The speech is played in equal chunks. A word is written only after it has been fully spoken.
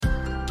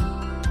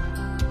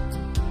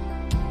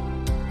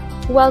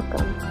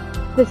Welcome.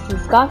 This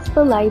is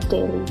Gospel Light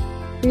Daily,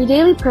 your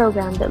daily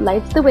program that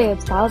lights the way of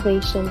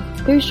salvation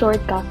through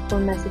short gospel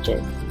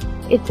messages.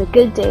 It's a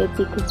good day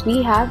because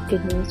we have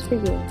good news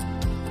for you.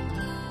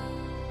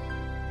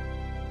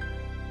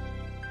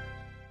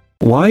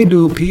 Why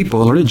do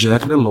people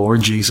reject the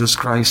Lord Jesus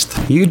Christ?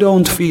 You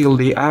don't feel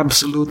the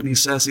absolute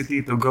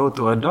necessity to go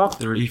to a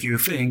doctor if you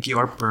think you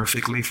are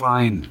perfectly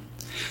fine.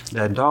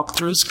 The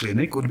doctor's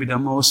clinic would be the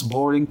most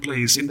boring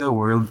place in the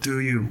world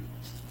to you.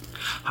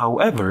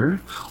 However,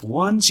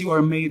 once you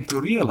are made to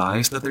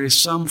realize that there is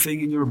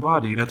something in your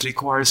body that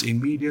requires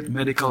immediate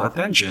medical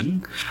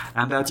attention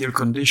and that your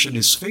condition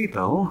is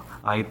fatal,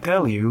 I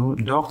tell you,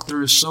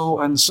 Dr.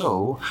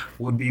 So-and-so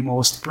would be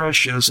most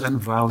precious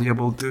and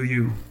valuable to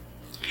you.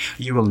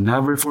 You will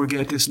never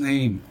forget his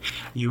name.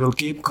 You will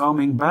keep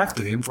coming back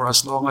to him for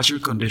as long as your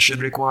condition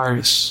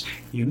requires.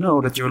 You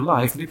know that your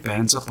life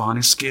depends upon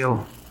his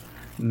skill.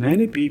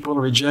 Many people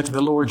reject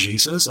the Lord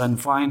Jesus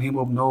and find him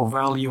of no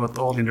value at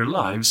all in their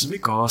lives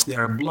because they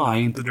are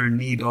blind to their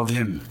need of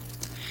him.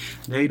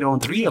 They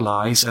don't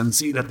realize and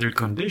see that their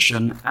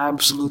condition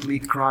absolutely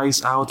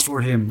cries out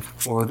for him,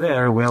 for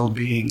their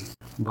well-being.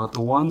 But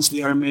once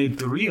they are made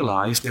to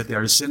realize that they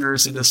are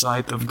sinners in the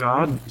sight of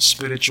God,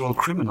 spiritual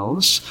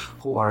criminals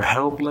who are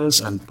helpless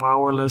and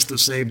powerless to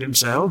save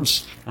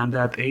themselves, and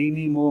that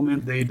any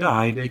moment they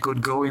die, they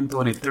could go into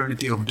an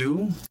eternity of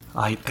doom,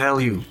 I tell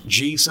you,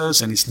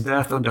 Jesus and his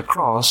death on the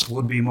cross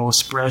would be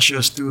most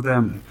precious to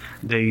them.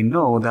 They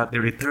know that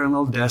their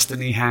eternal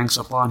destiny hangs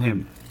upon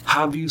him.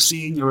 Have you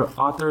seen your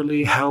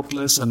utterly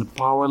helpless and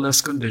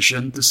powerless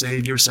condition to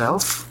save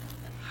yourself?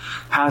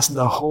 Has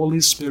the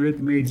Holy Spirit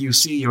made you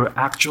see your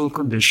actual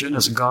condition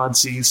as God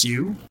sees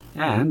you?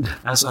 And,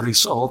 as a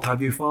result,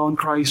 have you found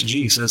Christ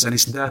Jesus and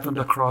his death on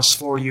the cross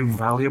for you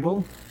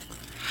valuable?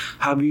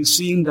 Have you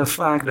seen the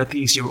fact that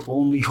he is your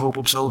only hope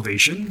of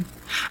salvation?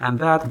 And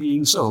that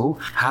being so,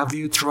 have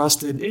you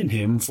trusted in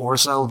him for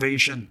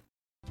salvation?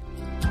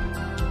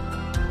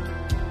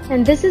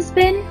 And this has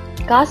been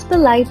Gospel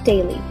Light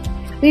Daily.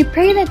 We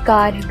pray that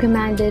God who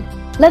commanded,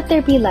 "Let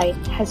there be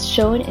light," has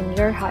shone in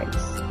your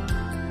hearts.